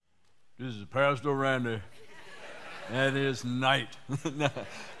This is Pastor Randy. And it is night. No,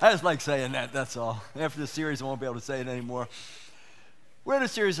 I just like saying that, that's all. After this series, I won't be able to say it anymore. We're in a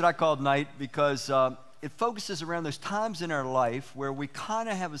series that I called Night because it focuses around those times in our life where we kind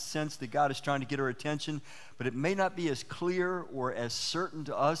of have a sense that God is trying to get our attention, but it may not be as clear or as certain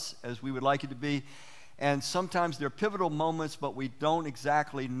to us as we would like it to be. And sometimes they're pivotal moments, but we don't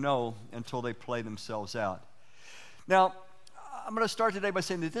exactly know until they play themselves out. Now, I'm going to start today by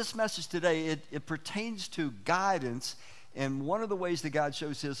saying that this message today, it pertains to guidance. And one of the ways that God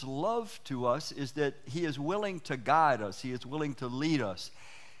shows his love to us is that he is willing to guide us. He is willing to lead us.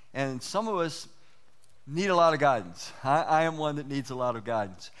 And some of us need a lot of guidance. I am one that needs a lot of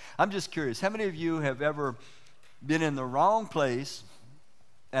guidance. I'm just curious, how many of you have ever been in the wrong place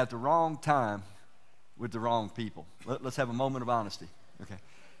at the wrong time with the wrong people? Let's have a moment of honesty. Okay.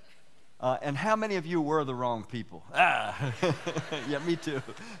 And how many of you were the wrong people? Yeah, me too.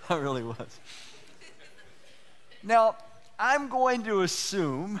 I really was. Now, I'm going to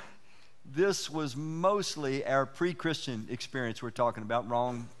assume this was mostly our pre-Christian experience we're talking about.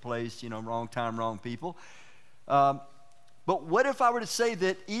 Wrong place, wrong time, wrong people. But what if I were to say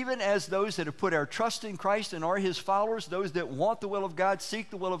that even as those that have put our trust in Christ and are his followers, those that want the will of God, seek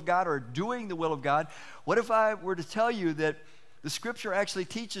the will of God, are doing the will of God, what if I were to tell you that the Scripture actually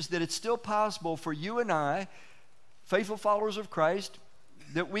teaches that it's still possible for you and I, faithful followers of Christ,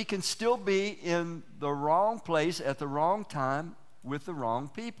 that we can still be in the wrong place at the wrong time with the wrong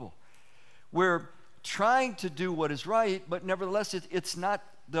people. We're trying to do what is right, but nevertheless, it's not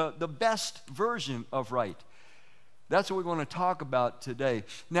the best version of right. That's what we're going to talk about today.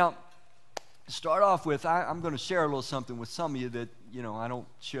 Now, to start off with, I'm going to share a little something with some of you that, I don't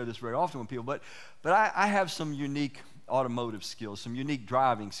share this very often with people, but I have some unique automotive skills, some unique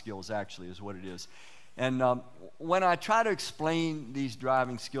driving skills, actually, is what it is. And when I try to explain these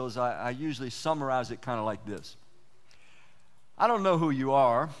driving skills, I usually summarize it kind of like this. I don't know who you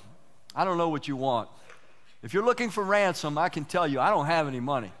are. I don't know what you want. If you're looking for ransom, I can tell you I don't have any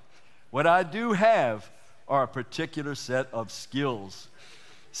money. What I do have are a particular set of skills.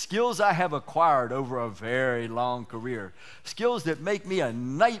 Skills I have acquired over a very long career. Skills that make me a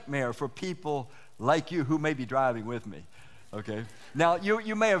nightmare for people like you who may be driving with me. Okay? Now,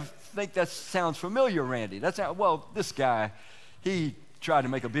 you may have think that sounds familiar, Randy. Well, this guy, he tried to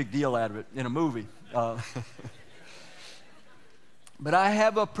make a big deal out of it in a movie. But I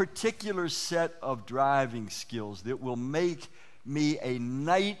have a particular set of driving skills that will make me a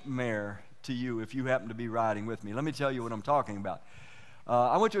nightmare to you if you happen to be riding with me. Let me tell you what I'm talking about.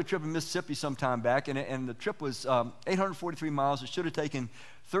 I went to a trip in Mississippi some time back, and the trip was 843 miles. It should have taken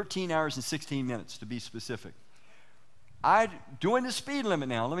 13 hours and 16 minutes, to be specific. Doing the speed limit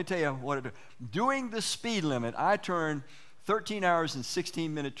now, let me tell you what I do. Doing the speed limit, I turned 13 hours and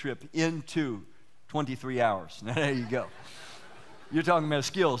 16-minute trip into 23 hours. Now, there you go. You're talking about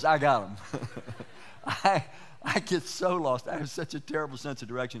skills. I got them. I get so lost. I have such a terrible sense of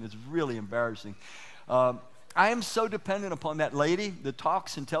direction. It's really embarrassing. I am so dependent upon that lady that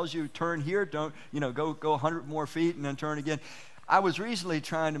talks and tells you, turn here, don't, go 100 more feet and then turn again. I was recently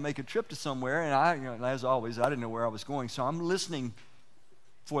trying to make a trip to somewhere, and as always, I didn't know where I was going, so I'm listening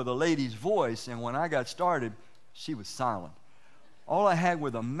for the lady's voice, and when I got started, she was silent. All I had were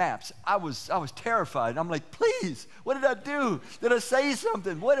the maps. I was terrified. I'm like, please, what did I do? Did I say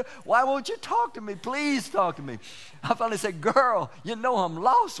something? Why won't you talk to me? Please talk to me. I finally said, girl, I'm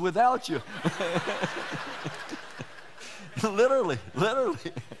lost without you. Literally.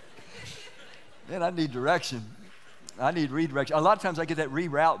 Man, I need direction. I need redirection. A lot of times I get that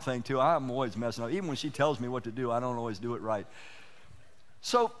reroute thing too. I'm always messing up. Even when she tells me what to do, I don't always do it right.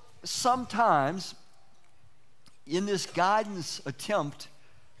 So sometimes in this guidance attempt,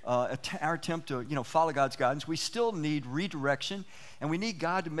 our attempt to follow God's guidance, we still need redirection, and we need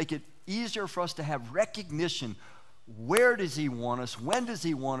God to make it easier for us to have recognition. Where does he want us? When does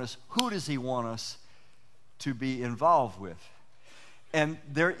he want us? Who does he want us to be involved with? And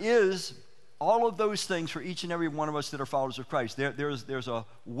there is all of those things for each and every one of us that are followers of Christ. There's a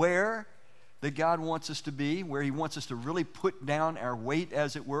where that God wants us to be, where he wants us to really put down our weight,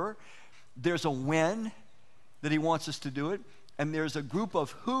 as it were. There's a when that he wants us to do it, and there's a group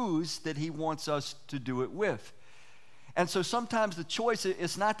of who's that he wants us to do it with. And so sometimes the choice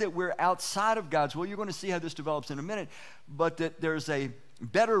is not that we're outside of God's will. You're going to see how this develops in a minute, but that there's a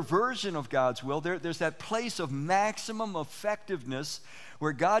better version of God's will. There's that place of maximum effectiveness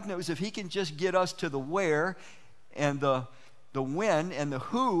where God knows if he can just get us to the where and the when and the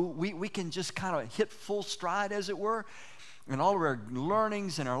who, we can just kind of hit full stride, as it were. and all of our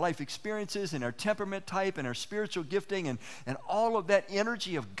learnings and our life experiences and our temperament type and our spiritual gifting and all of that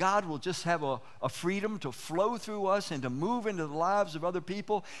energy of God will just have a freedom to flow through us and to move into the lives of other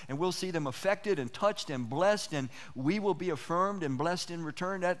people, and we'll see them affected and touched and blessed, and we will be affirmed and blessed in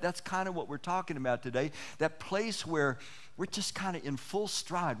return. That's kind of what we're talking about today, that place where we're just kind of in full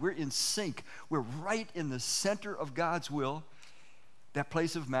stride. We're in sync. We're right in the center of God's will, that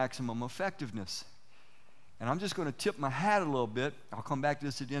place of maximum effectiveness. And I'm just going to tip my hat a little bit. I'll come back to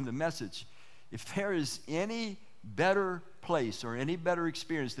this at the end of the message. If there is any better place or any better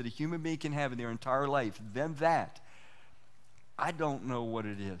experience that a human being can have in their entire life than that, I don't know what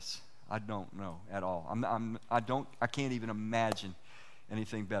it is. I don't know at all. I can't even imagine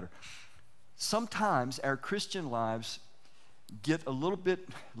anything better. Sometimes our Christian lives get a little bit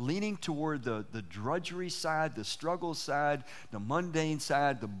leaning toward the drudgery side, the struggle side, the mundane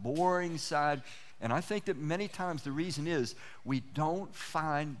side, the boring side. And I think that many times the reason is we don't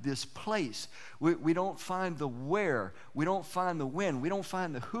find this place. We don't find the where. We don't find the when. We don't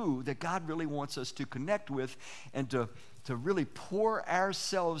find the who that God really wants us to connect with and to really pour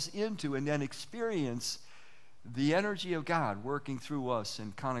ourselves into and then experience the energy of God working through us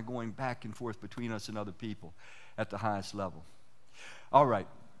and kind of going back and forth between us and other people at the highest level. All right,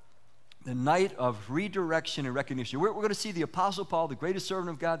 the night of redirection and recognition. We're going to see the Apostle Paul, the greatest servant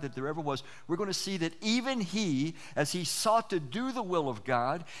of God that there ever was. We're going to see that even he, as he sought to do the will of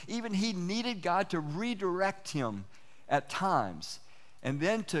God, even he needed God to redirect him at times, and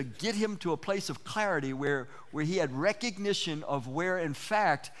then to get him to a place of clarity where he had recognition of where, in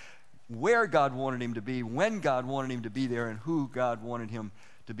fact, where God wanted him to be, when God wanted him to be there, and who God wanted him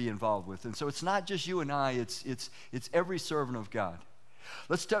to be involved with. And so it's not just you and I, it's every servant of God.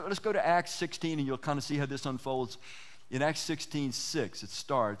 Let's go to Acts 16, and you'll kind of see how this unfolds. In Acts 16:6, it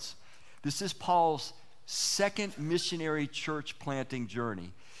starts. This is Paul's second missionary church planting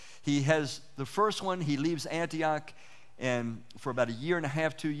journey. He has the first one, he leaves Antioch, and for about a year and a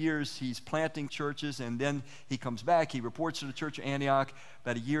half, 2 years, he's planting churches, and then he comes back, he reports to the church of Antioch.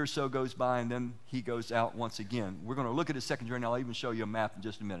 About a year or so goes by, and then he goes out once again. We're going to look at his second journey. I'll even show you a map in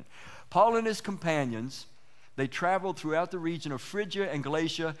just a minute. Paul and his companions, they traveled throughout the region of Phrygia and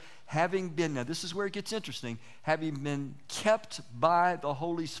Galatia, having been, now this is where it gets interesting, having been kept by the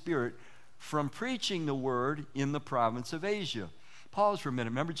Holy Spirit from preaching the word in the province of Asia. Pause for a minute.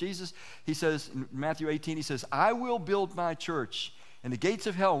 Remember Jesus? He says in Matthew 18, he says, I will build my church, and the gates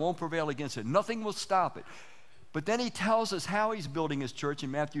of hell won't prevail against it. Nothing will stop it. But then he tells us how he's building his church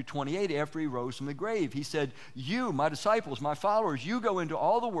in Matthew 28 after he rose from the grave. He said, you, my disciples, my followers, you go into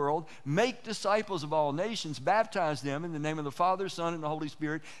all the world, make disciples of all nations, baptize them in the name of the Father, Son, and the Holy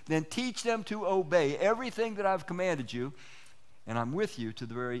Spirit, then teach them to obey everything that I've commanded you, and I'm with you to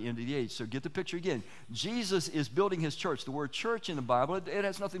the very end of the age. So get the picture again. Jesus is building his church. The word church in the Bible, it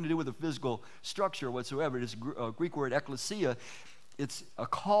has nothing to do with a physical structure whatsoever. It is a Greek word, ekklesia. It's a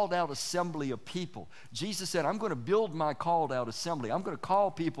called out assembly of people. Jesus said, I'm going to build my called out assembly. I'm going to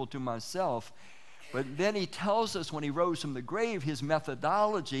call people to myself. But then he tells us when he rose from the grave, his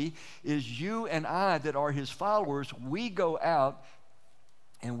methodology is you and I that are his followers, we go out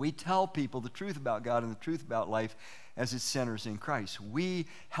and we tell people the truth about God and the truth about life as it centers in Christ. We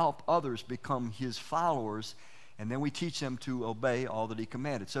help others become his followers, and then we teach them to obey all that he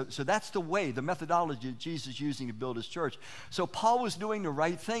commanded. So that's the way, the methodology that Jesus is using to build his church. So Paul was doing the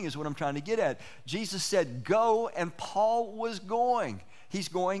right thing is what I'm trying to get at. Jesus said, go, and Paul was going. He's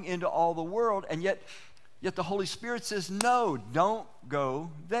going into all the world, and yet the Holy Spirit says, no, don't go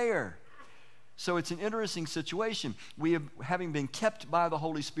there. So it's an interesting situation. We have, having been kept by the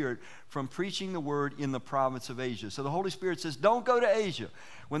Holy Spirit from preaching the word in the province of Asia. So the Holy Spirit says, don't go to Asia.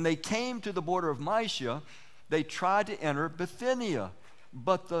 When they came to the border of Mysia, they tried to enter Bithynia,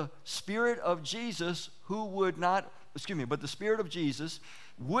 but the Spirit of Jesus would not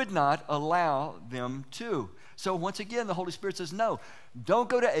allow them to. So once again, the Holy Spirit says, no, don't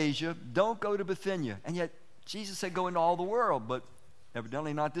go to Asia, don't go to Bithynia. And yet Jesus said go into all the world, but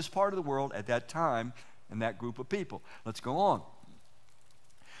evidently not this part of the world at that time and that group of people. Let's go on.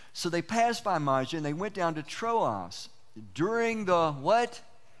 So they passed by Mysia and they went down to Troas during the what?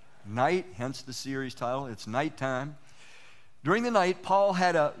 Night, hence the series title. It's nighttime. During the night, Paul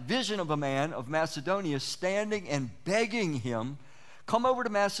had a vision of a man of Macedonia standing and begging him, come over to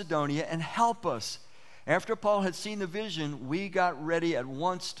Macedonia and help us. After Paul had seen the vision, we got ready at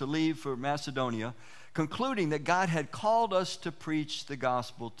once to leave for Macedonia, concluding that God had called us to preach the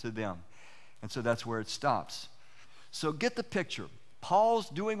gospel to them. And so that's where it stops. So get the picture. Paul's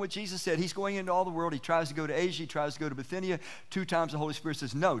doing what Jesus said. He's going into all the world. He tries to go to Asia. He tries to go to Bithynia. 2 times the Holy Spirit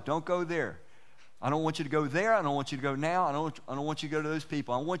says, no, don't go there. I don't want you to go there. I don't want you to go now. I don't want you to go to those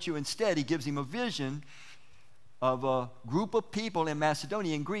people. I want you instead, he gives him a vision of a group of people in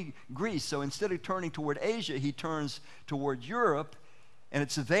Macedonia and Greece. So instead of turning toward Asia, he turns toward Europe. And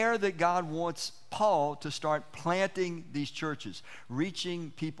it's there that God wants Paul to start planting these churches,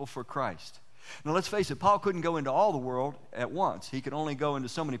 reaching people for Christ. Now let's face it, Paul couldn't go into all the world at once. He could only go into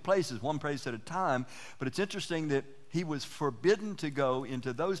so many places, one place at a time. But it's interesting that he was forbidden to go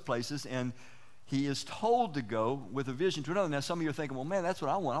into those places, and he is told to go with a vision to another. Now, some of you are thinking, well, man, that's what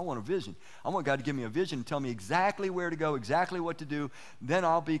I want. I want a vision. I want God to give me a vision and tell me exactly where to go, exactly what to do. Then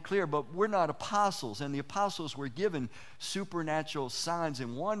I'll be clear. But we're not apostles, and the apostles were given supernatural signs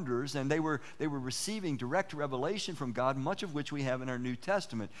and wonders, and they were receiving direct revelation from God, much of which we have in our New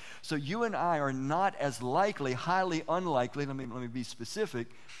Testament. So you and I are not as likely, highly unlikely, let me be specific,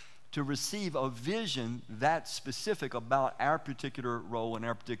 to receive a vision that specific about our particular role and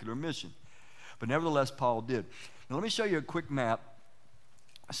our particular mission. But nevertheless, Paul did. Now, let me show you a quick map.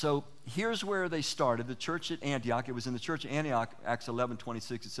 So here's where they started, the church at Antioch. It was in the church at Antioch, Acts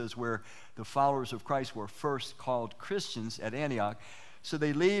 11:26. It says where the followers of Christ were first called Christians at Antioch. So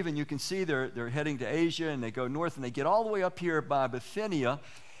they leave, and you can see they're heading to Asia, and they go north, and they get all the way up here by Bithynia.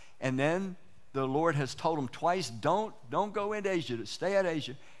 And then the Lord has told them twice, don't go into Asia, stay at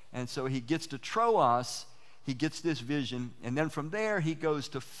Asia. And so he gets to Troas. He gets this vision, and then from there he goes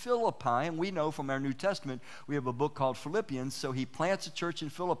to Philippi, and we know from our New Testament we have a book called Philippians, so he plants a church in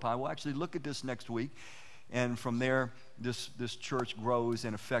Philippi. We'll actually look at this next week, and from there this church grows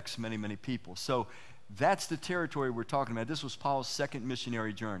and affects many, many people. So that's the territory we're talking about. This was Paul's second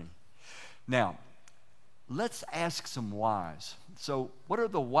missionary journey. Now, let's ask some whys. So what are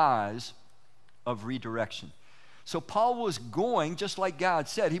the whys of redirection? So Paul was going, just like God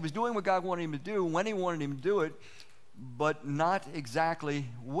said. He was doing what God wanted him to do when he wanted him to do it, but not exactly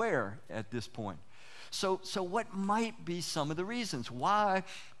where at this point. So what might be some of the reasons? Why?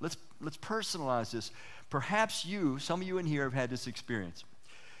 Let's personalize this. Perhaps some of you in here have had this experience.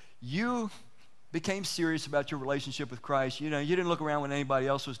 You became serious about your relationship with Christ. You didn't look around what anybody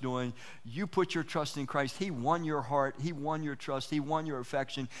else was doing. You put your trust in Christ. He won your heart. He won your trust. He won your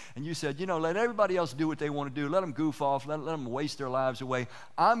affection. And you said, let everybody else do what they want to do. Let them goof off. Let them waste their lives away.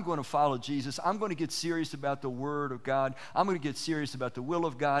 I'm going to follow Jesus. I'm going to get serious about the Word of God. I'm going to get serious about the will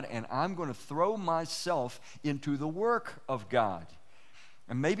of God, and I'm going to throw myself into the work of God.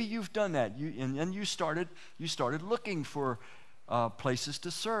 And maybe you've done that. And you started looking for places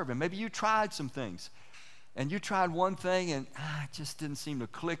to serve, and maybe you tried some things, and you tried one thing, and it just didn't seem to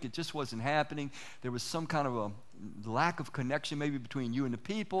click. It just wasn't happening. There was some kind of a lack of connection maybe between you and the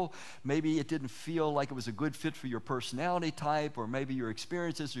people. Maybe it didn't feel like it was a good fit for your personality type, or maybe your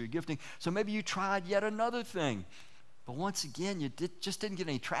experiences or your gifting. So maybe you tried yet another thing, but once again, you just didn't get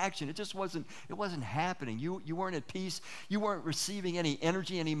any traction. It wasn't happening. You weren't at peace. You weren't receiving any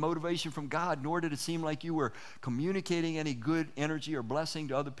energy, any motivation from God, nor did it seem like you were communicating any good energy or blessing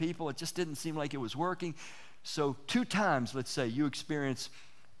to other people. It just didn't seem like it was working. So 2 times, let's say,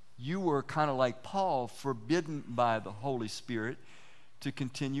 you were kind of like Paul, forbidden by the Holy Spirit to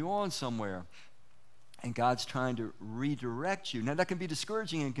continue on somewhere. And God's trying to redirect you. Now, that can be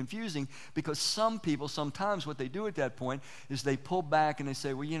discouraging and confusing, because some people, sometimes what they do at that point is they pull back and they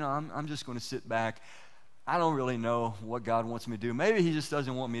say, well, I'm just going to sit back. I don't really know what God wants me to do. Maybe he just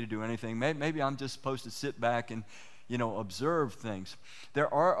doesn't want me to do anything. Maybe I'm just supposed to sit back and, observe things.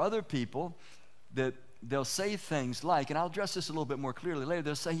 There are other people that they'll say things like, and I'll address this a little bit more clearly later,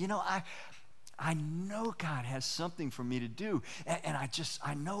 they'll say, I know God has something for me to do, and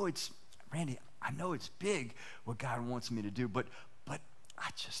I know it's, Randy, I know it's big what God wants me to do, but I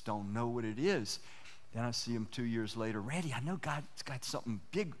just don't know what it is. Then I see him 2 years later. Randy, I know God's got something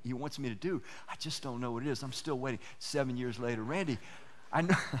big he wants me to do. I just don't know what it is. I'm still waiting. 7 years later, Randy, I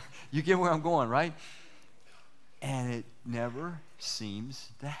know. You get where I'm going, right? And it never seems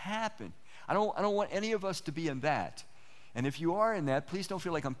to happen. I don't want any of us to be in that. And if you are in that, please don't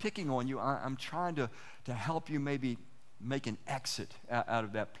feel like I'm picking on you. I'm trying to help you maybe make an exit out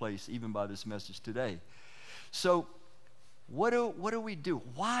of that place, even by this message today. So what do we do?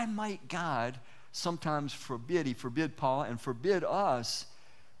 Why might God sometimes forbid? He forbid Paul and forbid us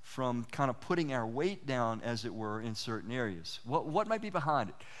from kind of putting our weight down, as it were, in certain areas. What might be behind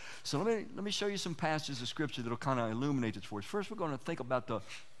it? So let me show you some passages of Scripture that will kind of illuminate it for us. First, we're going to think about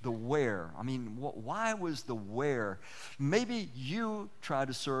the where. I mean, why was the where? Maybe you try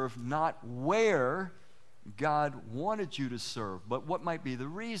to serve not where God wanted you to serve, but what might be the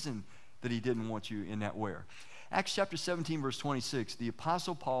reason that he didn't want you in that where? Acts chapter 17, verse 26, the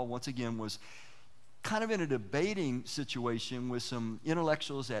Apostle Paul, once again, was kind of in a debating situation with some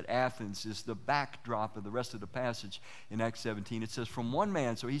intellectuals at Athens is the backdrop of the rest of the passage in Acts 17. It says, from one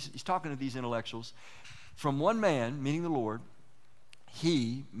man, so he's talking to these intellectuals, from one man, meaning the Lord,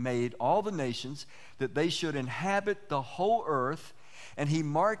 he made all the nations that they should inhabit the whole earth, and he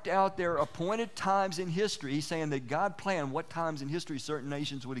marked out their appointed times in history. He's saying that God planned what times in history certain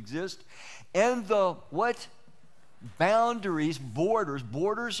nations would exist, and the what? Boundaries,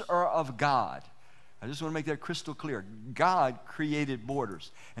 borders are of God. I just want to make that crystal clear. God created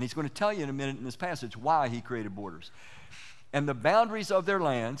borders. And he's going to tell you in a minute in this passage why he created borders. And the boundaries of their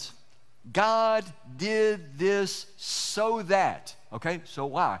lands, God did this so that, okay, so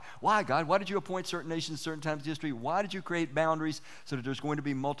why? Why, God? Why did you appoint certain nations, certain times in history? Why did you create boundaries so that there's going to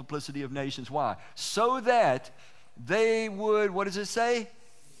be multiplicity of nations? Why? So that they would, what does it say?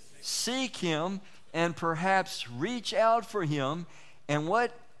 Seek him and perhaps reach out for him and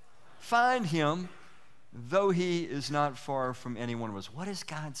what? Find him, though he is not far from any one of us. What is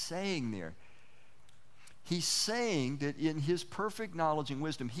God saying there? He's saying that in his perfect knowledge and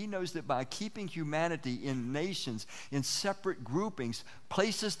wisdom, he knows that by keeping humanity in nations, in separate groupings,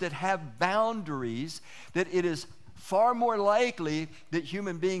 places that have boundaries, that it is far more likely that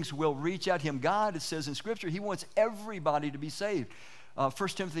human beings will reach out to him. God, it says in Scripture, he wants everybody to be saved. 1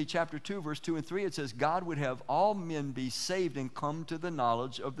 Timothy chapter 2, verse 2 and 3, it says, God would have all men be saved and come to the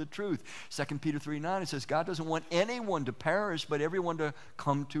knowledge of the truth. 2 Peter 3, 9, it says, God doesn't want anyone to perish, but everyone to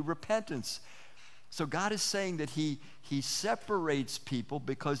come to repentance. So God is saying that he separates people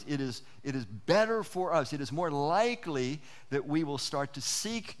because it is better for us. It is more likely that we will start to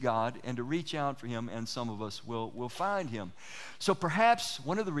seek God and to reach out for him, and some of us will find him. So perhaps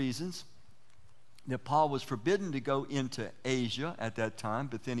one of the reasons that Paul was forbidden to go into Asia at that time,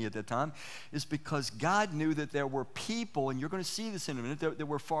 Bithynia at that time, is because God knew that there were people, and you're going to see this in a minute, that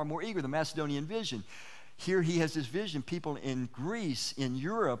were far more eager, the Macedonian vision. Here he has this vision, people in Greece, in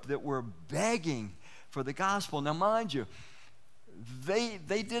Europe, that were begging for the gospel. Now mind you, they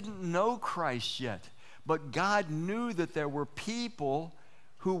didn't know Christ yet, but God knew that there were people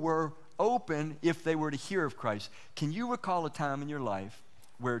who were open if they were to hear of Christ. Can you recall a time in your life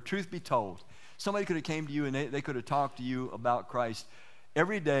where, truth be told, somebody could have came to you and they could have talked to you about Christ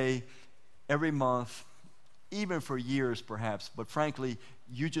every day, every month, even for years perhaps, but frankly,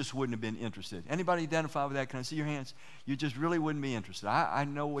 you just wouldn't have been interested? Anybody identify with that? Can I see your hands? You just really wouldn't be interested. I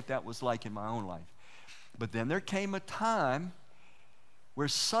know what that was like in my own life. But then there came a time where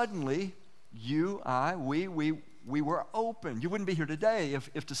suddenly you, I, we were open. You wouldn't be here today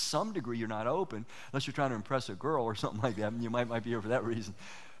if to some degree you're not open, unless you're trying to impress a girl or something like that. You might be here for that reason.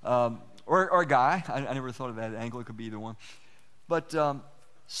 Or a guy. I never thought of that angle. It could be either one. But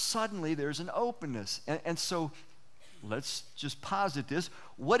suddenly there's an openness. And so let's just posit this.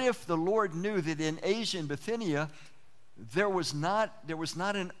 What if the Lord knew that in Asia and Bithynia there was not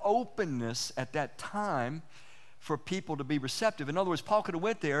an openness at that time for people to be receptive? In other words, Paul could have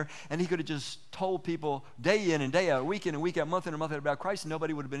went there and he could have just told people day in and day out, week in and week out, month in and month out about Christ, and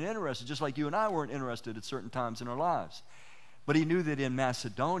nobody would have been interested, just like you and I weren't interested at certain times in our lives. But he knew that in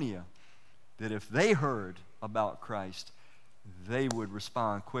Macedonia, that if they heard about Christ, they would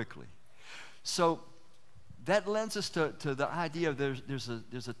respond quickly. So that lends us to the idea of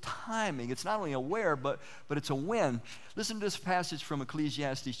there's a timing. It's not only a where, but it's a when. Listen to this passage from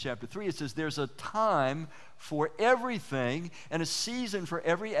Ecclesiastes chapter 3. It says, there's a time for everything and a season for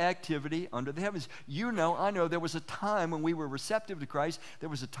every activity under the heavens. You know, I know, there was a time when we were receptive to Christ. There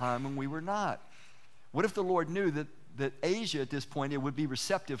was a time when we were not. What if the Lord knew that Asia at this point, it would be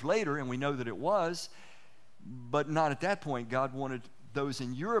receptive later, and we know that it was, but not at that point? God wanted those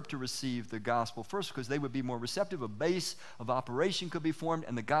in Europe to receive the gospel first because they would be more receptive. A base of operation could be formed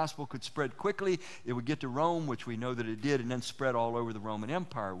and the gospel could spread quickly. It would get to Rome, which we know that it did, and then spread all over the Roman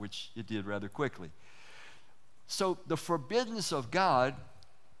Empire, which it did rather quickly. So the forbiddenness of God,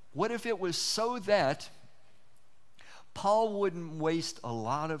 what if it was so that Paul wouldn't waste a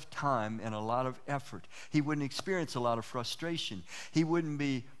lot of time and a lot of effort? He wouldn't experience a lot of frustration. He wouldn't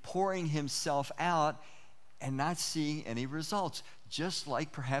be pouring himself out and not seeing any results. Just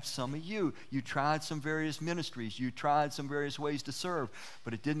like perhaps some of you tried some various ministries, you tried some various ways to serve,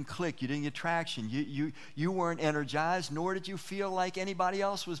 but it didn't click, you didn't get traction, you weren't energized, nor did you feel like anybody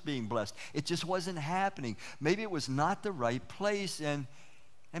else was being blessed. It just wasn't happening. Maybe it was not the right place, and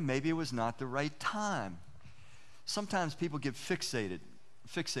maybe it was not the right time. Sometimes people get fixated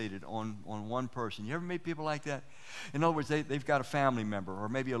on one person. You ever meet people like that? In other words, they've got a family member or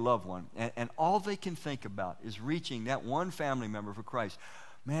maybe a loved one, and all they can think about is reaching that one family member for Christ.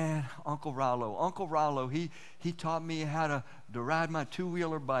 Man, Uncle Rollo, he taught me how to ride my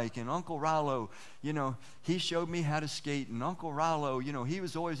two-wheeler bike. And Uncle Rollo, he showed me how to skate. And Uncle Rollo, he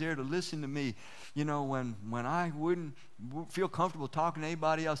was always there to listen to me, when I wouldn't feel comfortable talking to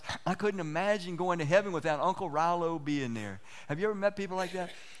anybody else. I couldn't imagine going to heaven without Uncle Rollo being there. Have you ever met people like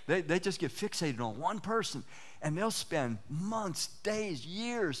that? They just get fixated on one person, and they'll spend months, days,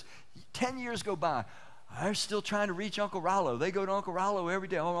 years, 10 years go by. They're still trying to reach Uncle Rollo. They go to Uncle Rollo every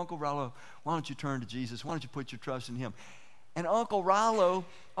day. Oh, Uncle Rollo, why don't you turn to Jesus? Why don't you put your trust in him? And Uncle Rollo,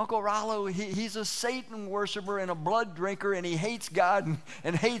 he's a Satan worshiper and a blood drinker, and he hates God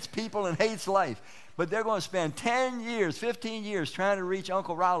and hates people and hates life. But they're going to spend 10 years, 15 years trying to reach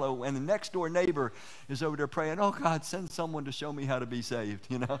Uncle Rollo, and the next door neighbor is over there praying, oh, God, send someone to show me how to be saved,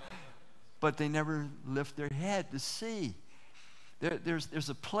 But they never lift their head to see. There's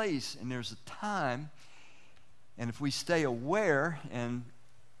a place and there's a time. And if we stay aware and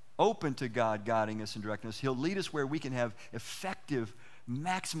open to God guiding us and directing us, he'll lead us where we can have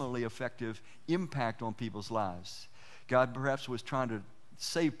maximally effective impact on people's lives. God perhaps was trying to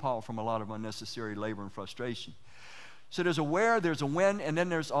save Paul from a lot of unnecessary labor and frustration. So there's a where, there's a when, and then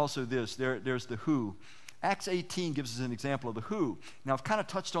there's also this. There's the who. Acts 18 gives us an example of the who. Now, I've kind of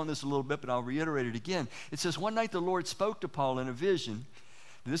touched on this a little bit, but I'll reiterate it again. It says, one night the Lord spoke to Paul in a vision.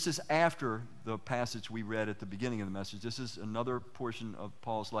 This is after the passage we read at the beginning of the message. This is another portion of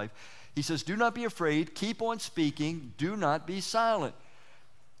Paul's life. He says, do not be afraid. Keep on speaking. Do not be silent.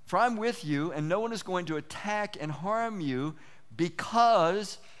 For I'm with you, and no one is going to attack and harm you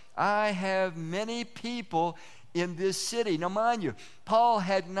because I have many people in this city. Now, mind you, Paul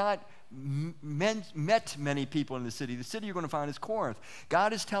had not met many people in the city. The city you're going to find is Corinth.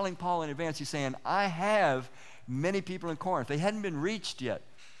 God is telling Paul in advance, he's saying, I have many people in Corinth. They hadn't been reached yet.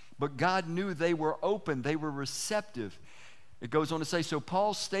 But God knew they were open, they were receptive. It goes on to say, so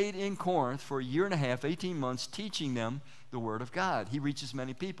Paul stayed in Corinth for a year and a half, 18 months, teaching them the Word of God. He reaches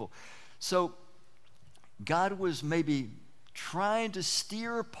many people. So God was maybe trying to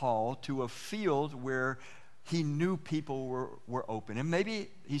steer Paul to a field where he knew people were open. And maybe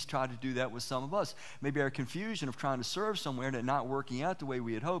he's tried to do that with some of us. Maybe our confusion of trying to serve somewhere and it not working out the way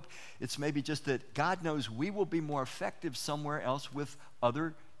we had hoped, it's maybe just that God knows we will be more effective somewhere else with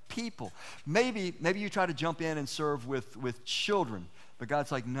other people. Maybe you try to jump in and serve with children, but God's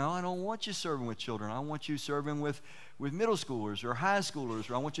like, no, I don't want you serving with children. I want you serving with middle schoolers or high schoolers,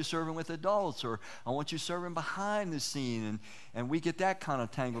 or I want you serving with adults, or I want you serving behind the scene, and we get that kind of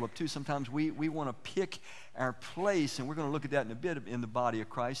tangled up too. Sometimes we want to pick our place, and we're going to look at that in a bit in the body of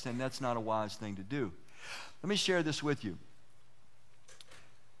Christ, and that's not a wise thing to do. Let me share this with you.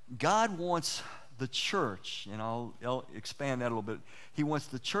 God wants the church, and I'll expand that a little bit. He wants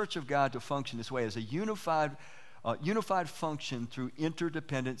the church of God to function this way, as a unified function through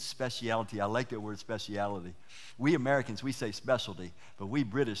interdependent speciality. I like that word, speciality. We Americans, we say specialty, but we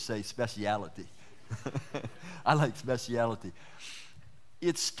British say speciality. I like speciality.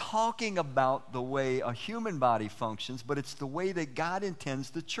 It's talking about the way a human body functions, but it's the way that God intends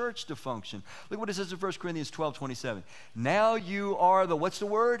the church to function. Look what it says in 1 Corinthians 12:27. Now you are the, what's the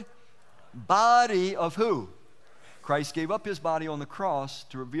word? Body of who? Christ gave up his body on the cross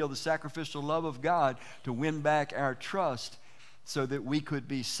to reveal the sacrificial love of God, to win back our trust so that we could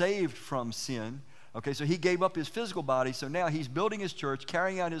be saved from sin. Okay, so he gave up his physical body, so now he's building his church,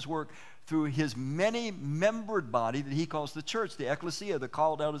 carrying out his work through his many-membered body that he calls the church, the ecclesia, the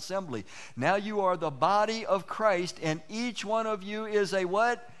called-out assembly. Now you are the body of Christ, and each one of you is a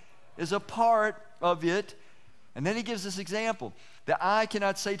what? Is a part of it. And then he gives this example. The eye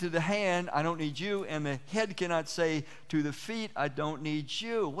cannot say to the hand, I don't need you, and the head cannot say to the feet, I don't need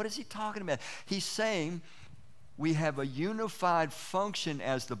you. What is he talking about? He's saying we have a unified function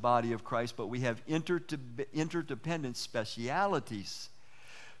as the body of Christ, but we have interdependent specialities.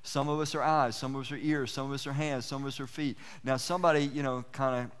 Some of us are eyes, some of us are ears, some of us are hands, some of us are feet. Now somebody,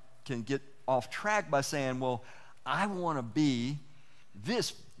 kind of can get off track by saying, well, I want to be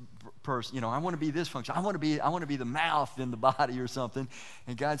this person, I want to be this function. I want to be the mouth in the body or something.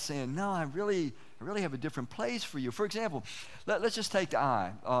 And God's saying, no, I really have a different place for you. For example, let's just take the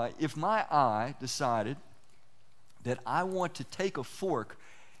eye. If my eye decided that I want to take a fork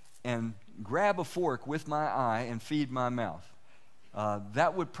and grab a fork with my eye and feed my mouth,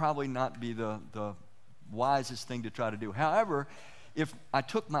 that would probably not be the wisest thing to try to do. However, if I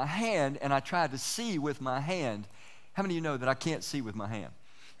took my hand and I tried to see with my hand, how many of you know that I can't see with my hand?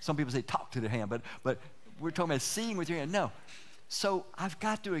 Some people say talk to the hand, but we're talking about seeing with your hand. No. So I've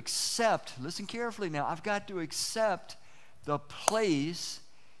got to accept, listen carefully now, I've got to accept the place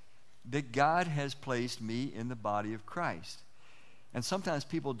that God has placed me in the body of Christ. And sometimes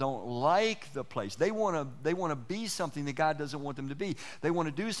people don't like the place. They want to be something that God doesn't want them to be. They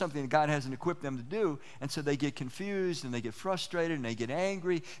want to do something that God hasn't equipped them to do, and so they get confused and they get frustrated and they get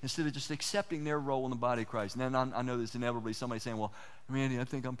angry instead of just accepting their role in the body of Christ. And then I know there's inevitably somebody saying, "Well, Randy, I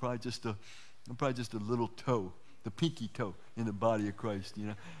think I'm probably just a little toe, the pinky toe in the body of Christ." You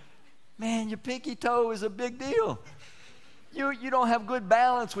know, man, your pinky toe is a big deal. You don't have good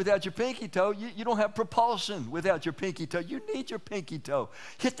balance without your pinky toe. You don't have propulsion without your pinky toe. You need your pinky toe.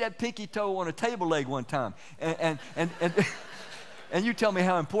 Hit that pinky toe on a table leg one time, and you tell me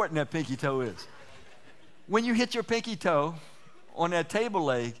how important that pinky toe is. When you hit your pinky toe on that table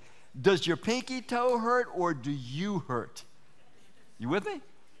leg, does your pinky toe hurt or do you hurt? You with me?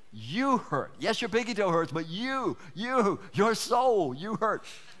 You hurt. Yes, your pinky toe hurts, but your soul, you hurt.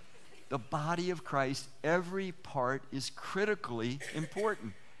 The body of Christ, every part is critically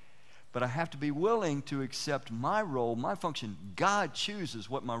important. But I have to be willing to accept my role, my function. God chooses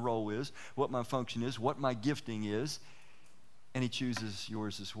what my role is, what my function is, what my gifting is, and He chooses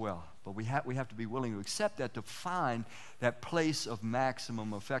yours as well. But we have to be willing to accept that, to find that place of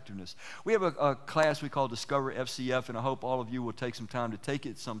maximum effectiveness. We have a class we call Discover FCF, and I hope all of you will take some time to take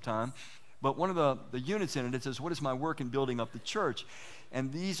it sometime. But one of the units in it says, what is my work in building up the church?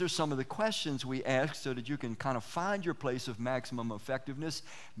 And these are some of the questions we ask so that you can kind of find your place of maximum effectiveness,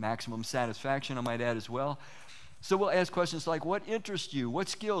 maximum satisfaction, I might add as well. So we'll ask questions like, what interests you? What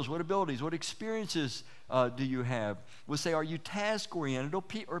skills, what abilities, what experiences do you have? We'll say, are you task-oriented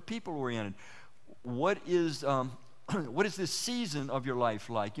or people-oriented? What is this season of your life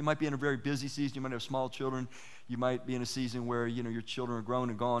like? You might be in a very busy season. You might have small children. You might be in a season where, your children are grown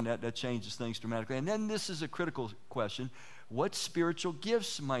and gone. That changes things dramatically. And then this is a critical question. What spiritual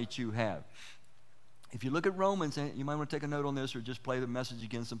gifts might you have? If you look at Romans, and you might want to take a note on this or just play the message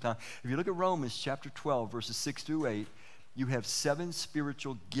again sometime. If you look at Romans chapter 12, verses 6 through 8, you have 7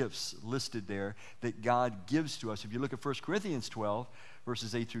 spiritual gifts listed there that God gives to us. If you look at 1 Corinthians 12,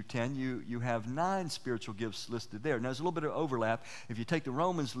 verses 8 through 10, you have 9 spiritual gifts listed there. Now, there's a little bit of overlap. If you take the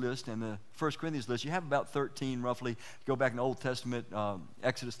Romans list and the 1 Corinthians list, you have about 13 roughly. Go back in the Old Testament,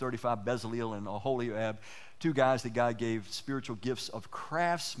 Exodus 35, Bezalel and Aholiab, 2 guys that God gave spiritual gifts of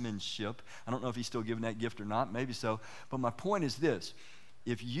craftsmanship. I don't know if He's still giving that gift or not, maybe so. But my point is this.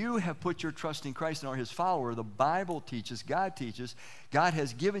 If you have put your trust in Christ and are His follower, the Bible teaches, God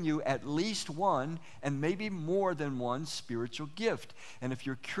has given you at least one and maybe more than one spiritual gift. And if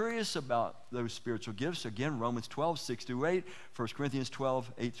you're curious about those spiritual gifts, again, Romans 12, 6 through 8, 1 Corinthians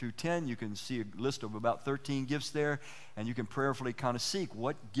 12, 8 through 10, you can see a list of about 13 gifts there, and you can prayerfully kind of seek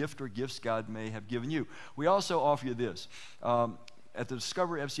what gift or gifts God may have given you. We also offer you this. At the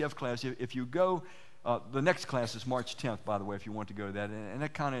Discover FCF class, if you go... the next class is March 10th, by the way, if you want to go to that. And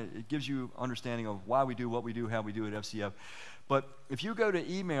that kind of gives you understanding of why we do what we do, how we do it at FCF. But if you go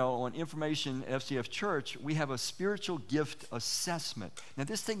to email on information at FCF Church, we have a spiritual gift assessment. Now,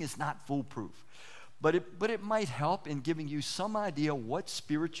 this thing is not foolproof, but it might help in giving you some idea what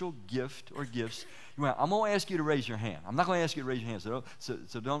spiritual gift or gifts you want. I'm going to ask you to raise your hand. I'm not going to ask you to raise your hand,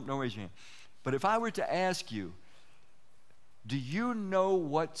 so don't raise your hand. But if I were to ask you, do you know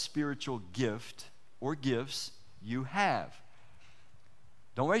what spiritual gift or gifts you have?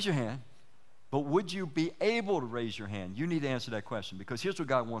 Don't raise your hand, but would you be able to raise your hand? You need to answer that question, because here's what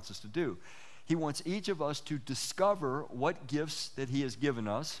God wants us to do. He wants each of us to discover what gifts that He has given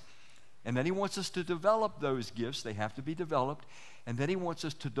us, and then He wants us to develop those gifts. They have to be developed. And then He wants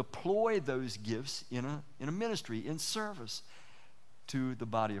us to deploy those gifts in a ministry, in service to the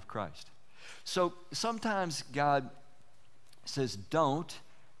body of Christ. So sometimes God says, don't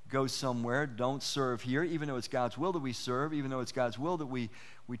go somewhere, don't serve here, even though it's God's will that we serve, even though it's God's will that we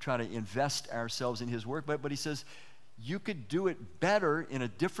try to invest ourselves in His work. But He says, you could do it better in a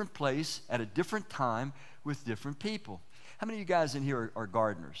different place, at a different time, with different people. How many of you guys in here are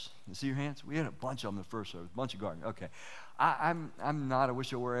gardeners? You see your hands? We had a bunch of them the first service, a bunch of gardeners. Okay. I'm not. I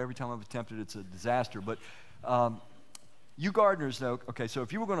wish I were. Every time I've attempted, it's a disaster. But you gardeners know, okay, so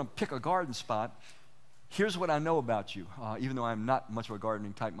if you were going to pick a garden spot, here's what I know about you, even though I'm not much of a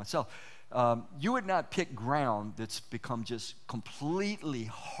gardening type myself. You would not pick ground that's become just completely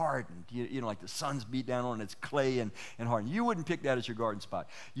hardened. You know, like the sun's beat down on it, it's clay and hardened. You wouldn't pick that as your garden spot.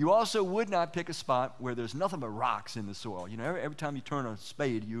 You also would not pick a spot where there's nothing but rocks in the soil. You know, every time you turn a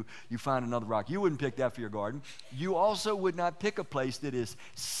spade, you find another rock. You wouldn't pick that for your garden. You also would not pick a place that is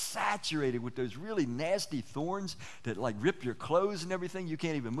saturated with those really nasty thorns that like rip your clothes and everything. You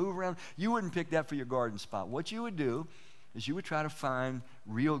can't even move around. You wouldn't pick that for your garden spot. What you would do is you would try to find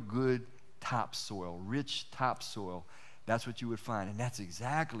real good topsoil, rich topsoil. That's what you would find. And that's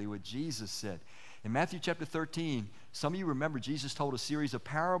exactly what Jesus said. In Matthew chapter 13, Some of you remember Jesus told a series of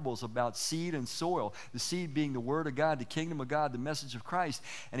parables about seed and soil, the seed being the Word of God, the kingdom of God, the message of Christ.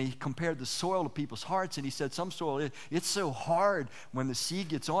 And he compared the soil to people's hearts, and he said some soil, it's so hard when the seed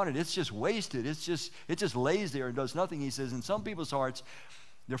gets on it, it's just wasted. It just lays there and does nothing. He says, in some people's hearts,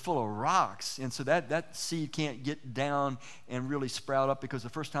 they're full of rocks, and so that seed can't get down and really sprout up, because the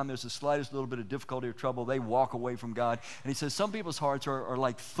first time there's the slightest little bit of difficulty or trouble, they walk away from God. And he says some people's hearts are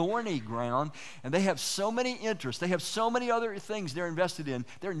like thorny ground, and they have so many interests, they have so many other things they're invested in,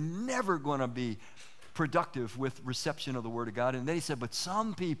 they're never going to be productive with reception of the Word of God. And then he said, but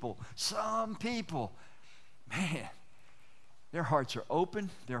some people, man, their hearts are open,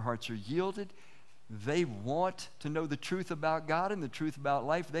 their hearts are yielded. They want to know the truth about God and the truth about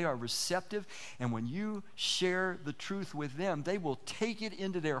life. They are receptive. And when you share the truth with them, they will take it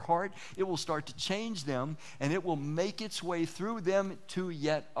into their heart. It will start to change them, and it will make its way through them to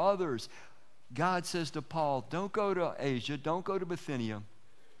yet others. God says to Paul, don't go to Asia, don't go to Bithynia,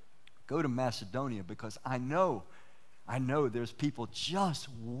 go to Macedonia, because I know there's people just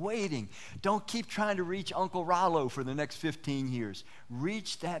waiting. Don't keep trying to reach Uncle Rollo for the next 15 years.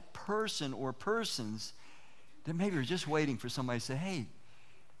 Reach that person or persons that maybe are just waiting for somebody to say, hey,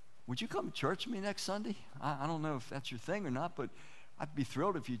 would you come to church with me next Sunday? I don't know if that's your thing or not, but I'd be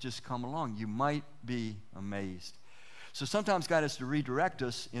thrilled if you just come along. You might be amazed. So sometimes God has to redirect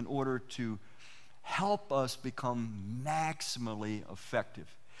us in order to help us become maximally effective.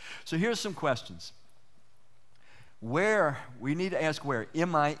 So here's some questions. Where, we need to ask where.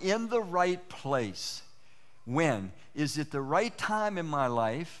 Am I in the right place? When? Is it the right time in my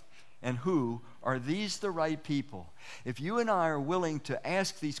life? And who? Are these the right people? If you and I are willing to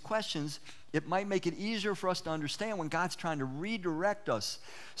ask these questions, it might make it easier for us to understand when God's trying to redirect us.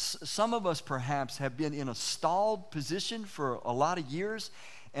 Some of us perhaps have been in a stalled position for a lot of years.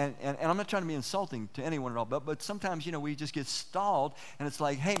 And I'm not trying to be insulting to anyone at all, but sometimes, we just get stalled, and it's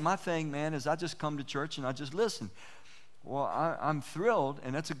like, hey, my thing, man, is I just come to church and I just listen. Well, I'm thrilled,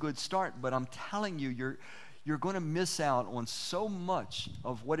 and that's a good start, but I'm telling you, you're going to miss out on so much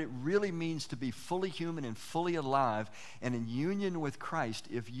of what it really means to be fully human and fully alive and in union with Christ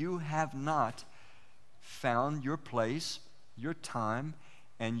if you have not found your place, your time,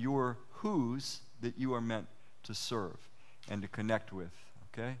 and your whos that you are meant to serve and to connect with.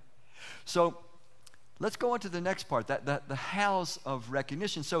 Okay? So let's go on to the next part, the hows of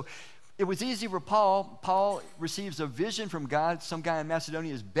recognition. So it was easy for Paul. Paul receives a vision from God. Some guy in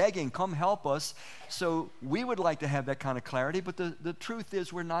Macedonia is begging, come help us. So we would like to have that kind of clarity, but the truth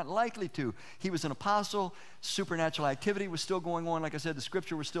is we're not likely to. He was an apostle. Supernatural activity was still going on. Like I said, the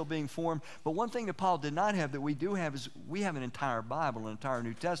scripture was still being formed. But one thing that Paul did not have that we do have is we have an entire Bible, an entire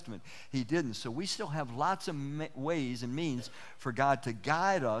New Testament. He didn't. So we still have lots of ways and means for God to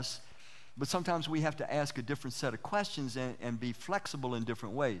guide us, but sometimes we have to ask a different set of questions and be flexible in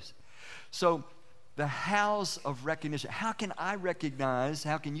different ways. So the hows of recognition. How can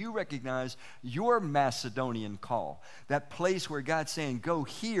you recognize your Macedonian call? That place where God's saying, go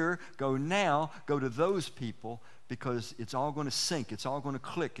here, go now, go to those people, because it's all going to sync, it's all going to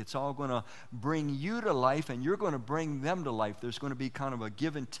click, it's all going to bring you to life, and you're going to bring them to life. There's going to be kind of a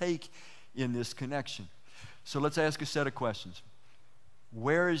give and take in this connection. So let's ask a set of questions.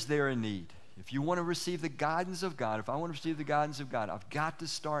 Where is there a need? If you want to receive the guidance of God, if I want to receive the guidance of God, I've got to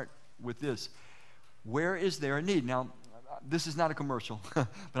start with this. Where is there a need? Now, this is not a commercial, but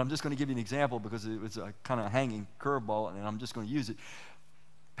I'm just going to give you an example because it was a kind of hanging curveball, and I'm just going to use it.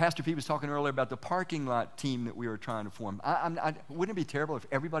 Pastor Pete was talking earlier about the parking lot team that we were trying to form. Wouldn't it be terrible if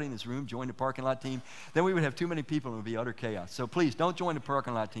everybody in this room joined the parking lot team? Then we would have too many people and it would be utter chaos. So please, don't join the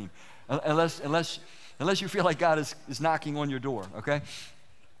parking lot team unless you feel like God is knocking on your door, okay?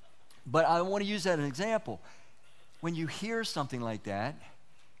 But I want to use that as an example. When you hear something like that,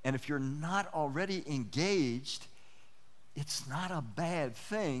 and if you're not already engaged, it's not a bad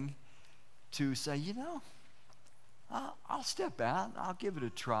thing to say, I'll step out, I'll give it a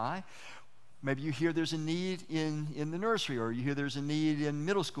try. Maybe you hear there's a need in the nursery, or you hear there's a need in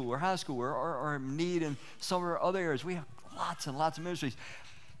middle school or high school, or a need in some of our other areas. We have lots and lots of ministries.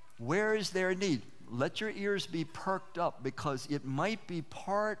 Where is there a need? Let your ears be perked up, because it might be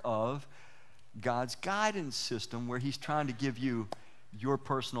part of God's guidance system where he's trying to give you your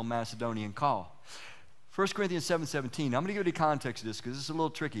personal Macedonian call. 1 Corinthians 7:17. I'm going to give you the context of this because this is a little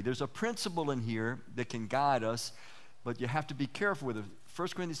tricky. There's a principle in here that can guide us, but you have to be careful with it. 1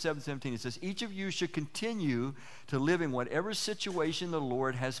 Corinthians 7:17, it says, each of you should continue to live in whatever situation the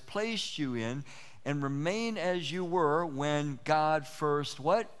Lord has placed you in, and remain as you were when God first,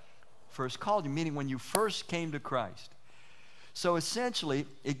 what? First called you, meaning when you first came to Christ. So essentially,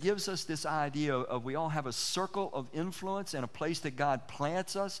 it gives us this idea of we all have a circle of influence and a place that God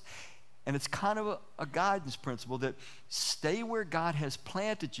plants us. And it's kind of a guidance principle that stay where God has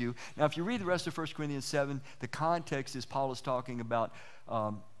planted you. Now, if you read the rest of 1 Corinthians 7, the context is Paul is talking about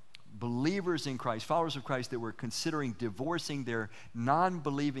believers in Christ, followers of Christ that were considering divorcing their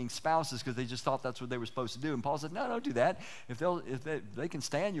non-believing spouses because they just thought that's what they were supposed to do. And Paul said, no, don't do that. If they can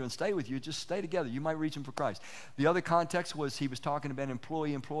stand you and stay with you, just stay together. You might reach them for Christ. The other context was he was talking about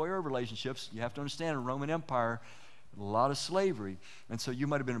employee-employer relationships. You have to understand, in the Roman Empire, a lot of slavery. And so you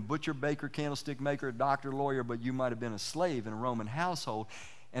might have been a butcher, baker, candlestick maker, doctor, lawyer, but you might have been a slave in a Roman household.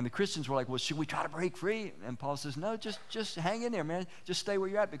 And the Christians were like, well, should we try to break free? And Paul says, no, just hang in there, man. Just stay where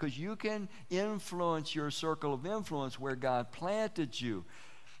you're at, because you can influence your circle of influence where God planted you.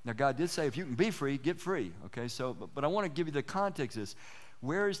 Now, God did say, if you can be free, get free. Okay, so, but I want to give you the context of this.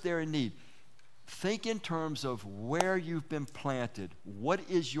 Where is there a need? Think in terms of where you've been planted. What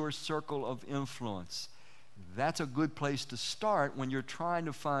is your circle of influence? That's a good place to start when you're trying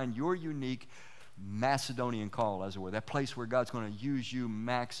to find your unique Macedonian call, as it were, that place where God's going to use you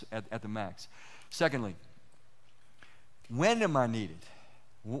max at the max. Secondly, when am I needed?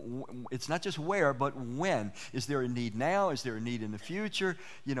 It's not just where, but when. Is there a need now? Is there a need in the future?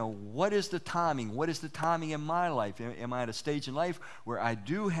 You know, what is the timing? What is the timing in my life? Am I at a stage in life where I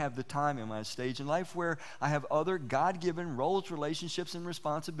do have the time? Am I at a stage in life where I have other God-given roles, relationships, and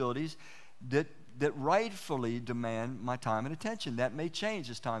responsibilities that rightfully demand my time and attention? That may change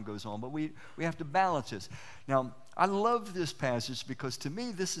as time goes on, but we have to balance this. Now, I love this passage because to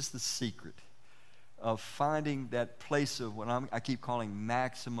me this is the secret of finding that place of what I keep calling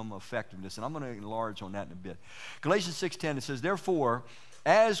maximum effectiveness, and I'm going to enlarge on that in a bit. Galatians 6:10, it says, therefore,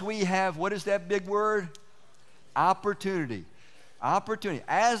 as we have, what is that big word? Opportunity. Opportunity.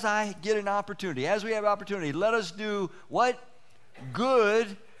 As I get an opportunity, as we have opportunity, let us do what?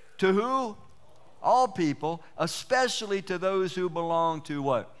 Good to who? All people, especially to those who belong to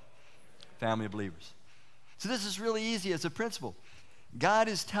what? Family of believers. So this is really easy as a principle. God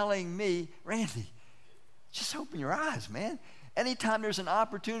is telling me, Randy, just open your eyes, man. Anytime there's an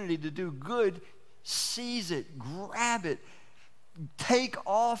opportunity to do good, seize it, grab it, take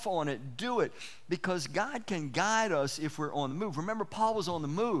off on it, do it. Because God can guide us if we're on the move. Remember, Paul was on the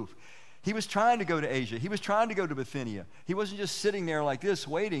move. He was trying to go to Asia. He was trying to go to Bithynia. He wasn't just sitting there like this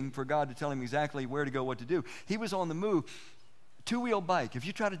waiting for God to tell him exactly where to go, what to do. He was on the move. Two-wheel bike. If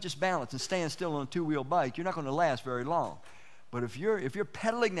you try to just balance and stand still on a two-wheel bike, you're not going to last very long. But if you're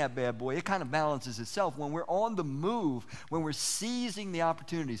pedaling that bad boy, it kind of balances itself. When we're on the move, when we're seizing the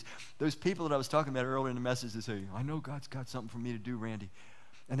opportunities, those people that I was talking about earlier in the message, they say, I know God's got something for me to do, Randy.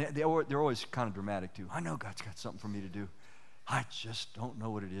 And they're always kind of dramatic too. I know God's got something for me to do. I just don't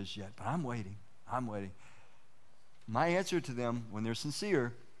know what it is yet, but I'm waiting. I'm waiting. My answer to them, when they're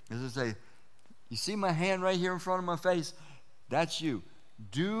sincere, is to say, you see my hand right here in front of my face? That's you.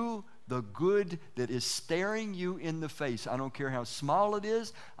 Do the good that is staring you in the face. I don't care how small it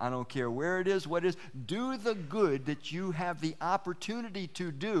is. I don't care where it is, what it is. Do the good that you have the opportunity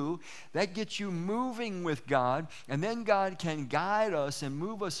to do. That gets you moving with God, and then God can guide us and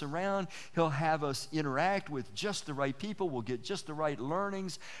move us around. He'll have us interact with just the right people. We'll get just the right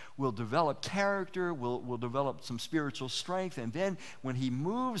learnings. We'll develop character. We'll develop some spiritual strength, and then when He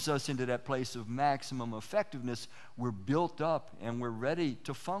moves us into that place of maximum effectiveness, we're built up and we're ready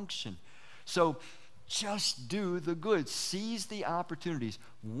to function. So just do the good. Seize the opportunities.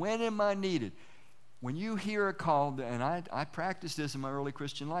 When am I needed? When you hear a call, and I practiced this in my early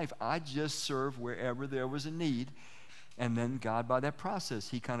Christian life, I just served wherever there was a need. And then God, by that process,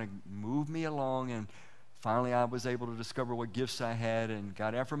 He kind of moved me along, and finally I was able to discover what gifts I had and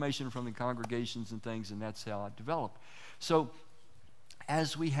got affirmation from the congregations and things, and that's how I developed. So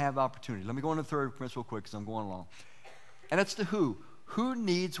as we have opportunity, let me go on to the third principle quick because I'm going along. And that's the who. Who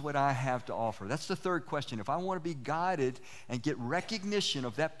needs what I have to offer? That's the third question. If I want to be guided and get recognition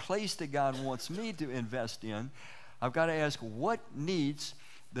of that place that God wants me to invest in, I've got to ask what needs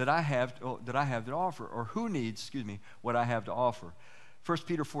that I have to offer, or who needs, what I have to offer. 1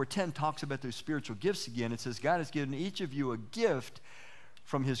 Peter 4:10 talks about those spiritual gifts again. It says, God has given each of you a gift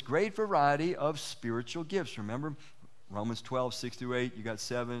from His great variety of spiritual gifts. Remember, Romans 12:6-8, you got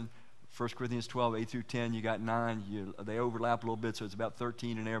 7. 1 Corinthians 12:8-10, you got 9. They overlap a little bit, so it's about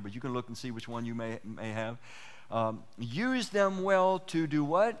 13 in there, but you can look and see which one you may have. Use them well to do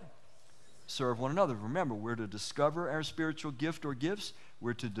what? Serve one another. Remember, we're to discover our spiritual gift or gifts.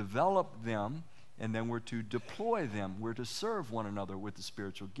 We're to develop them, and then we're to deploy them. We're to serve one another with the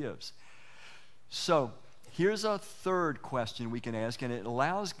spiritual gifts. So here's a third question we can ask, and it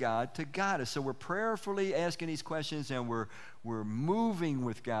allows God to guide us. So we're prayerfully asking these questions, and we're moving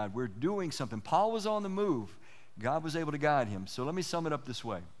with God. We're doing something. Paul was on the move. God was able to guide him. So let me sum it up this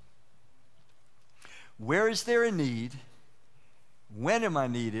way. Where is there a need? When am I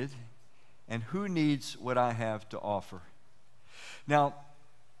needed? And who needs what I have to offer? Now,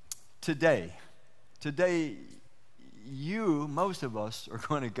 today, most of us are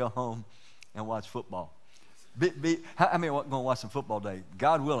going to go home and watch football. How many are going to watch some football today?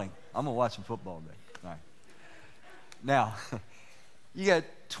 God willing, I'm going to watch some football today. All right. Now, you got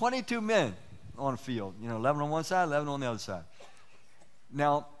 22 men on the field, 11 on one side, 11 on the other side.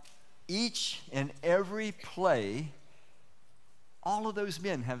 Now, each and every play, all of those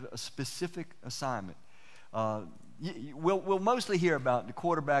men have a specific assignment. We'll mostly hear about the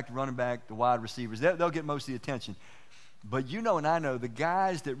quarterback, the running back, the wide receivers. They'll get most of the attention. But you know and I know the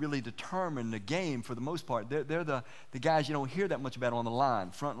guys that really determine the game for the most part, they're the guys you don't hear that much about on the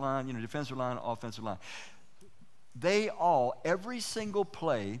line, front line, defensive line, offensive line. Every single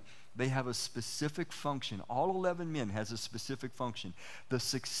play, they have a specific function. All 11 men has a specific function. The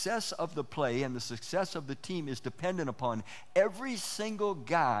success of the play and the success of the team is dependent upon every single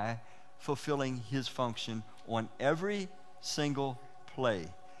guy fulfilling his function on every single play.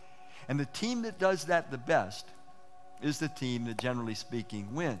 And the team that does that the best is the team that, generally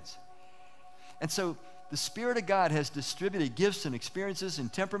speaking, wins. And so the Spirit of God has distributed gifts and experiences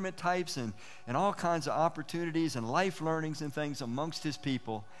and temperament types and all kinds of opportunities and life learnings and things amongst his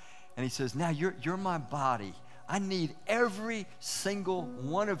people. And he says, now you're my body. I need every single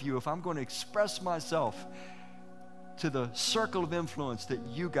one of you if I'm going to express myself to the circle of influence that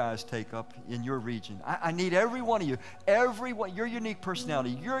you guys take up in your region. I need every one of you, your unique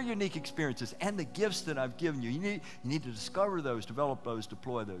personality, your unique experiences, and the gifts that I've given you. You need to discover those, develop those,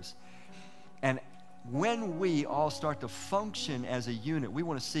 deploy those. And when we all start to function as a unit, we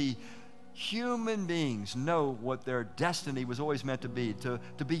want to see human beings know what their destiny was always meant to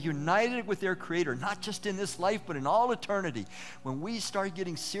be united with their Creator, not just in this life, but in all eternity. When we start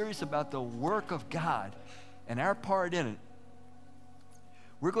getting serious about the work of God and our part in it,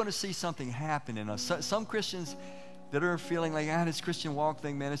 we're going to see something happen in us. Some Christians that are feeling like, this Christian walk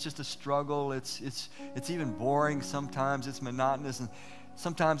thing, man, it's just a struggle. It's even boring sometimes. It's monotonous, and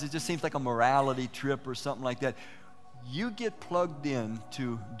sometimes it just seems like a morality trip or something like that. You get plugged in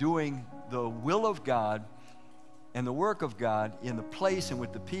to doing the will of God and the work of God in the place and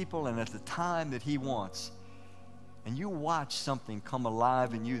with the people and at the time that He wants. And you watch something come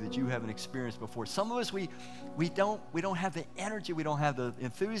alive in you that you haven't experienced before. Some of us, we don't have the energy, we don't have the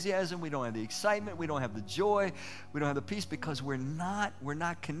enthusiasm, we don't have the excitement, we don't have the joy, we don't have the peace because we're not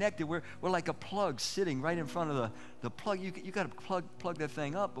connected. We're like a plug sitting right in front of the plug. You got to plug that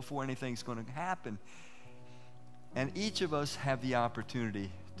thing up before anything's going to happen. And each of us have the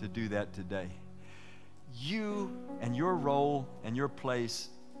opportunity to do that today. You and your role and your place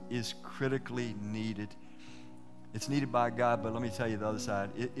is critically needed. It's needed by God, but let me tell you the other side.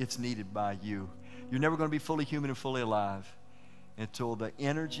 It's needed by you. You're never going to be fully human and fully alive until the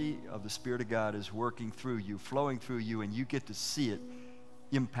energy of the Spirit of God is working through you, flowing through you, and you get to see it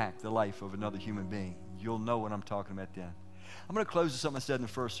impact the life of another human being. You'll know what I'm talking about then. I'm going to close with something I said in the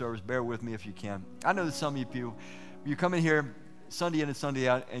first service. Bear with me if you can. I know that some of you come in here Sunday in and Sunday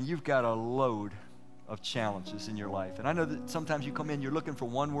out, and you've got a load of challenges in your life. And I know that sometimes you come in, you're looking for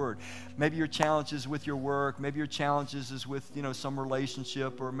one word. Maybe your challenge is with your work. Maybe your challenges is with, some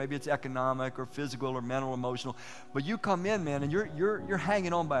relationship, or maybe it's economic or physical or mental, emotional. But you come in, man, and you're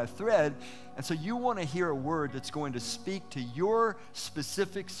hanging on by a thread. And so you want to hear a word that's going to speak to your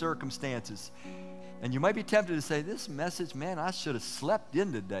specific circumstances. And you might be tempted to say, this message, man, I should have slept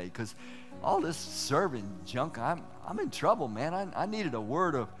in today because all this serving junk, I'm in trouble, man. I needed a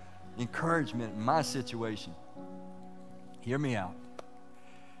word of encouragement in my situation. Hear me out.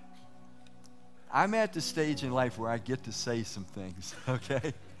 I'm at the stage in life where I get to say some things,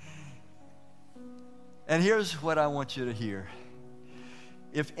 okay? And here's what I want you to hear.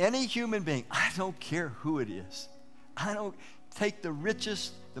 If any human being, I don't care who it is, take the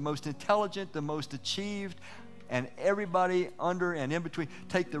richest, the most intelligent, the most achieved, and everybody under and in between.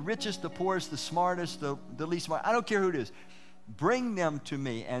 Take the richest, the poorest, the smartest, the least smart. I don't care who it is. Bring them to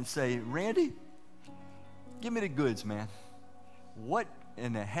me and say, Randy, give me the goods, man. What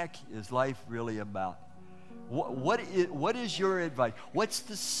in the heck is life really about? What is your advice? What's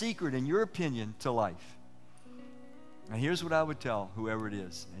the secret, in your opinion, to life? And here's what I would tell whoever it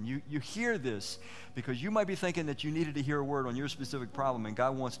is. And you hear this because you might be thinking that you needed to hear a word on your specific problem, and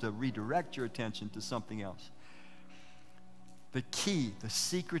God wants to redirect your attention to something else. The key, the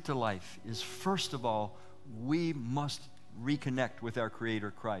secret to life is, first of all, we must reconnect with our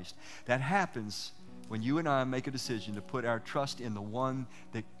Creator Christ. That happens when you and I make a decision to put our trust in the one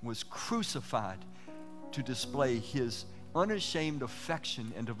that was crucified to display his unashamed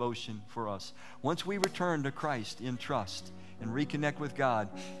affection and devotion for us. Once we return to Christ in trust and reconnect with God,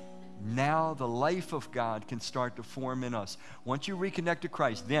 now the life of God can start to form in us. Once you reconnect to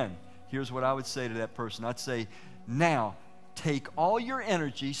Christ, then here's what I would say to that person. I'd say, now take all your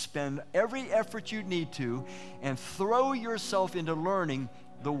energy, spend every effort you need to, and throw yourself into learning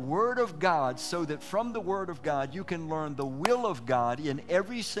the Word of God, so that from the Word of God you can learn the will of God in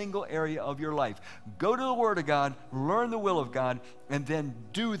every single area of your life. Go to the Word of God, learn the will of God, and then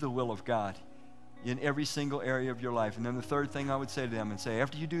do the will of God in every single area of your life. And then the third thing I would say to them, and say,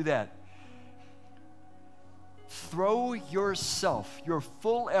 after you do that, throw yourself, your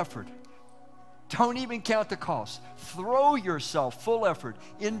full effort. Don't even count the cost. Throw yourself, full effort,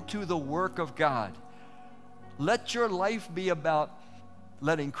 into the work of God. Let your life be about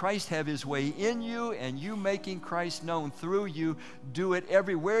letting Christ have his way in you and you making Christ known through you. Do it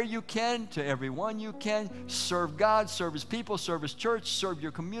everywhere you can, to everyone you can. Serve God, serve his people, serve his church, serve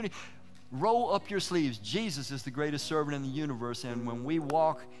your community. Roll up your sleeves. Jesus is the greatest servant in the universe, and when we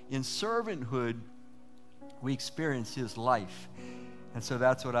walk in servanthood, we experience his life. And so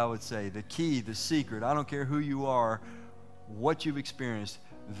that's what I would say. The key, the secret, I don't care who you are, what you've experienced,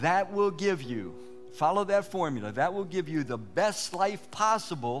 that will give you, follow that formula, that will give you the best life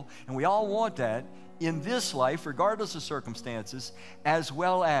possible, and we all want that, in this life, regardless of circumstances, as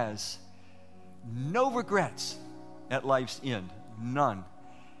well as no regrets at life's end, none,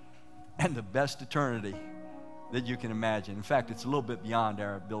 and the best eternity that you can imagine. In fact, it's a little bit beyond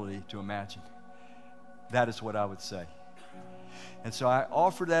our ability to imagine. That is what I would say. And so I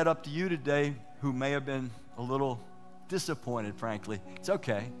offer that up to you today, who may have been a little disappointed, frankly. It's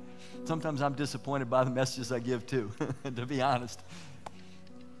okay. Sometimes I'm disappointed by the messages I give too, to be honest.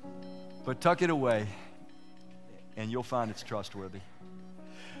 But tuck it away, and you'll find it's trustworthy.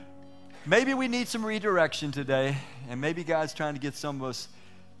 Maybe we need some redirection today, and maybe God's trying to get some of us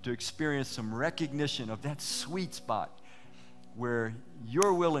to experience some recognition of that sweet spot where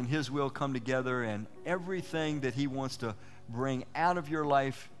your will and his will come together, and everything that he wants to bring out of your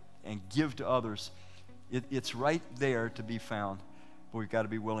life and give to others, it's right there to be found. But we've got to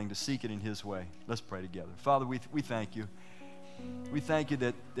be willing to seek it in his way. Let's pray together. Father, we thank you. We thank you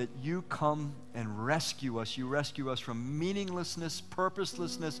that you come and rescue us. You rescue us from meaninglessness,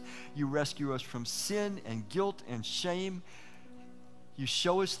 purposelessness. You rescue us from sin and guilt and shame. You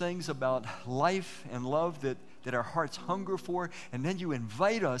show us things about life and love that our hearts hunger for, and then you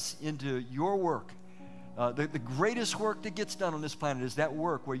invite us into your work. The greatest work that gets done on this planet is that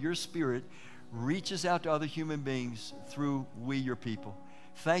work where your Spirit reaches out to other human beings through we, your people.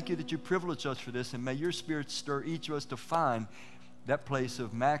 Thank you that you privilege us for this, and may your Spirit stir each of us to find that place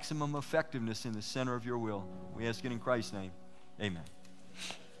of maximum effectiveness in the center of your will. We ask it in Christ's name. Amen.